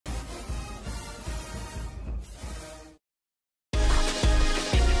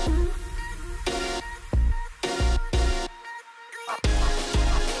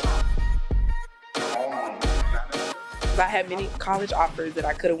I had many college offers that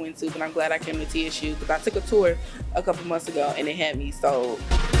I could have went to, but I'm glad I came to TSU because I took a tour a couple months ago and it had me sold.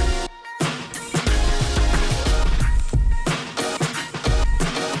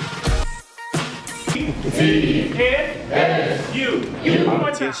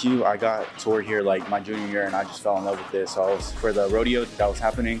 TSU, I got toured here like my junior year and I just fell in love with this. So I was for the rodeo that was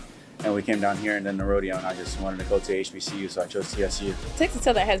happening and we came down here and then the rodeo and I just wanted to go to HBCU, so I chose TSU. Texas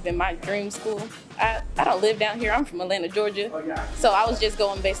Southern has been my dream school. I don't live down here, I'm from Atlanta, Georgia. So I was just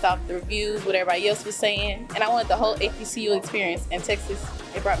going based off the reviews, what everybody else was saying, and I wanted the whole HBCU experience, and Texas,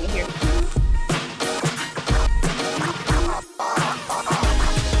 it brought me here.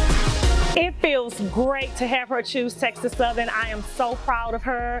 It feels great to have her choose Texas Southern. I am so proud of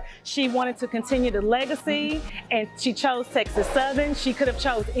her. She wanted to continue the legacy and she chose Texas Southern. She could have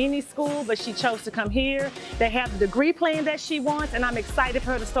chose any school, but she chose to come here. They have the degree plan that she wants, and I'm excited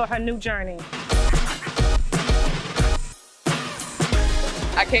for her to start her new journey.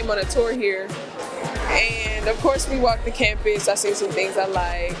 I came on a tour here, and of course we walked the campus. I seen some things I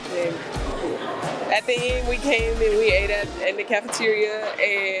liked, and at the end we came and we ate in the cafeteria,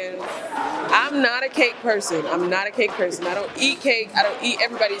 and I'm not a cake person. I don't eat cake. I don't eat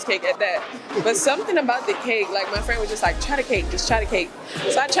everybody's cake at that. But something about the cake, like my friend was just like, try the cake, just try the cake.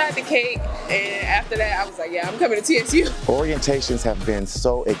 So I tried the cake, and after that I was like, yeah, I'm coming to TSU. Orientations have been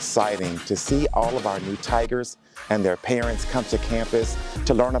so exciting to see all of our new Tigers and their parents come to campus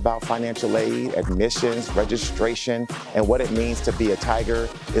to learn about financial aid, admissions, registration, and what it means to be a Tiger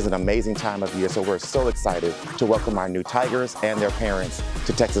is an amazing time of year. So we're so excited to welcome our new Tigers and their parents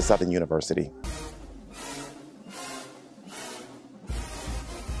to Texas Southern University.